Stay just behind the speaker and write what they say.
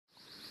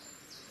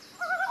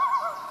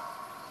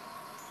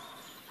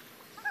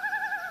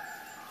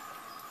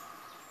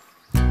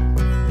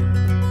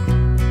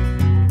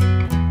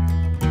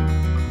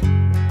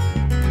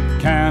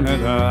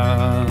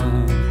Canada?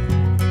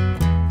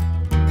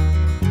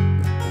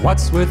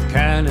 What's with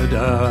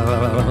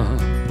Canada?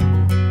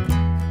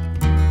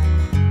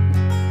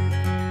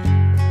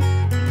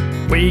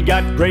 We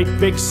got great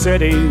big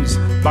cities,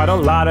 but a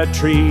lot of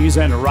trees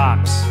and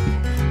rocks.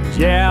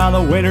 Yeah,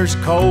 the winter's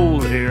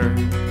cold here.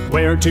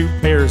 Wear 2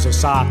 pairs of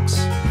socks.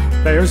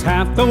 There's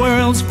half the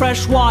world's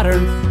fresh water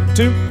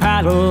to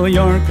paddle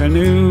your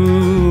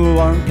canoe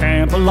or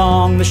camp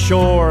along the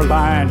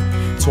shoreline.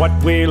 It's what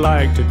we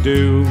like to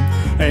do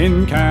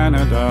in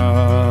Canada.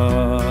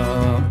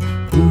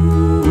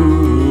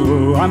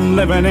 Ooh, I'm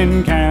living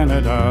in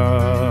Canada.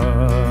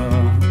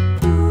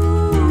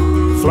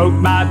 Float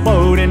my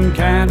boat in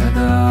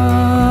Canada.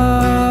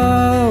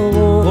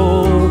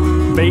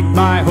 Oh, bait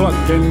my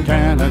hook in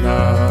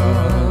Canada.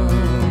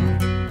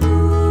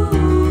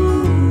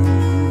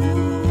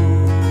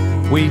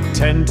 We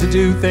tend to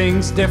do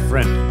things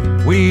different.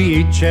 We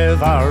each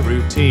have our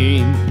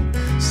routine.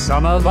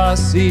 Some of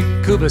us eat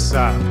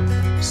kubasa,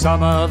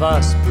 some of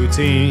us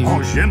poutine.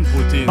 Oh, j'aime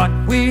poutine. But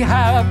we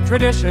have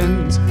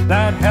traditions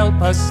that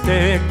help us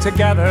stick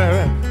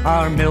together.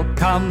 Our milk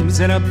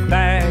comes in a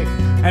bag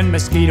and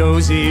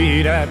mosquitoes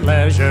eat at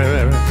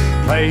leisure.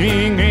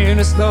 Playing in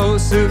a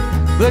snowsuit,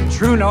 the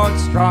true north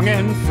strong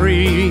and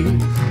free.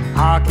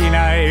 Hockey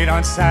night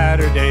on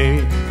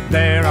Saturday,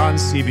 there on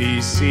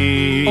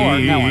CBC. Or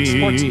now on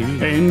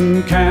Sportsnet.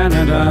 In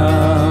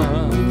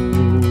Canada.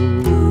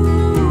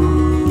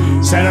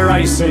 Center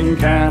ice in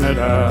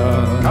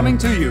Canada. Coming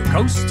to you,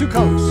 coast to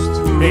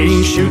coast.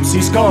 He shoots,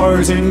 he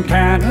scores in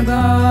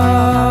Canada.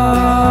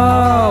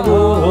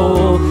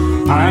 Oh,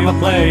 I'm a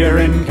player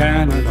in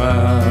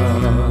Canada.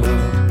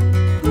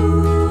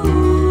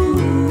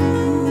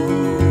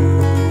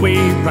 We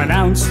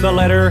pronounce the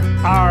letter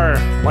R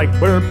like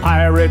we're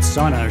pirates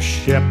on a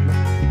ship.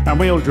 And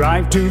we'll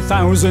drive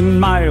 2,000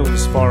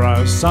 miles for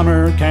a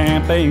summer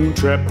camping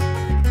trip.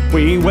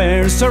 We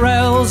wear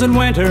sorels in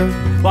winter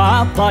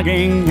while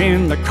plugging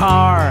in the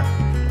car.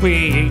 We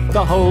eat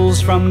the holes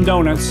from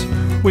donuts.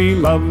 We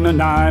love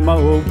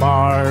Nanaimo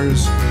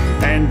bars.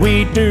 And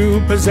we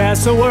do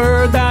possess a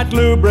word that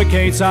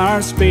lubricates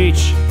our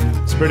speech.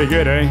 It's pretty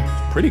good, eh?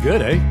 Pretty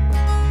good, eh?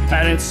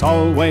 And it's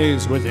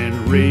always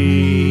within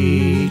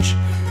reach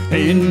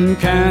in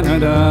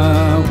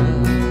Canada.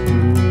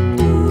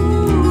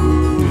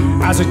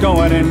 How's it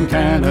going in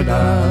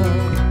Canada?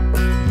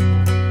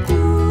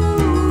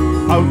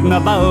 Out and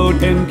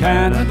about in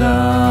Canada.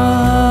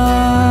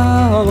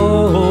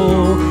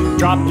 Oh,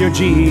 drop your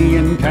G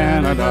in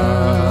Canada.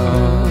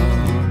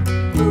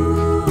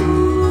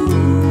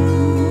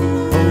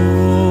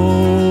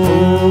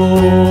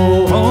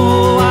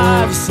 Oh,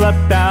 I've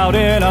slept out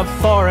in a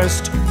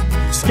forest,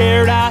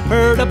 scared I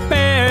heard a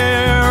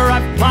bear.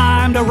 I've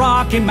climbed a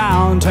rocky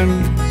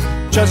mountain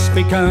just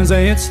because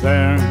it's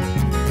there.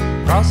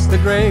 Crossed the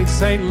great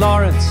St.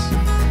 Lawrence,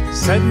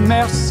 said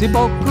merci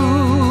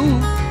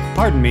beaucoup.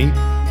 Pardon me,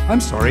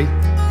 I'm sorry,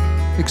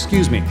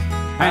 excuse me.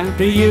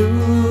 After you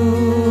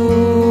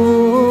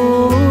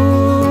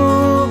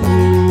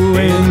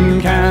in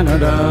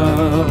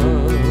Canada,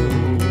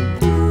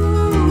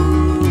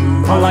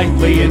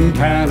 politely in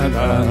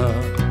Canada.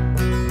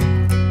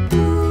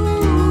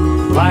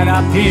 Right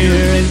up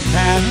here in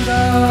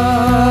Canada,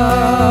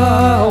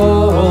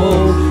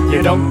 oh,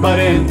 you don't butt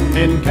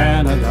in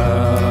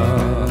Canada.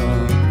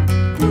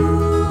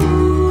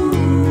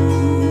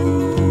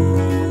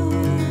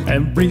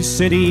 Every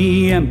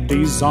city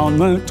empties on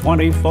the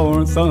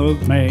 24th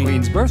of May.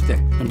 Queen's birthday.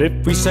 And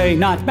if we say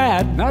not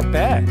bad, Not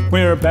bad.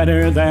 we're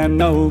better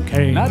than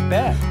okay. Not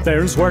bad.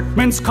 There's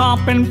workman's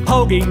comp and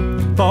pogey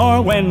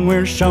for when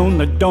we're shown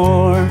the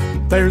door.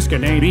 There's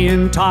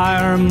Canadian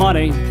Tire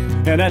money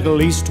in at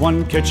least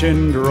one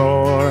kitchen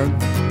drawer.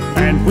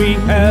 And we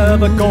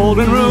have a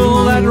golden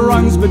rule that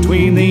runs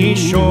between these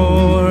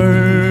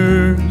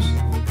shores.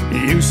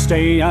 You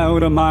stay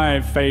out of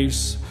my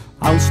face,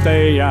 I'll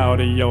stay out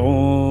of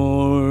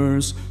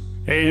yours.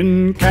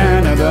 In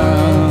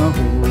Canada,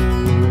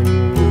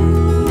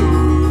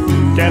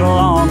 get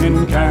along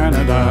in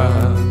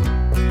Canada.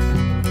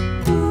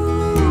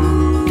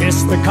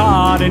 Kiss the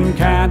cod in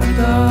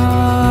Canada.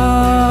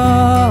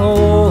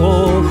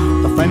 Oh,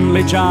 the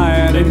friendly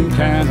giant in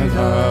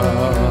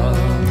Canada.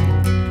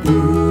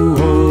 Ooh,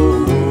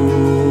 oh,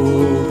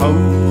 oh, oh,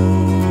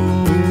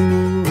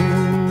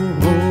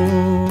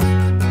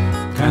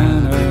 oh,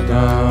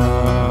 Canada.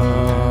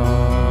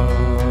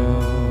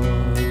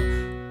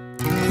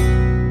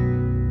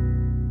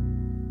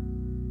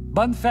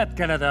 Bonne fête,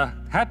 Canada.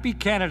 Happy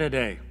Canada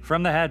Day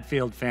from the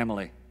Hadfield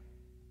family.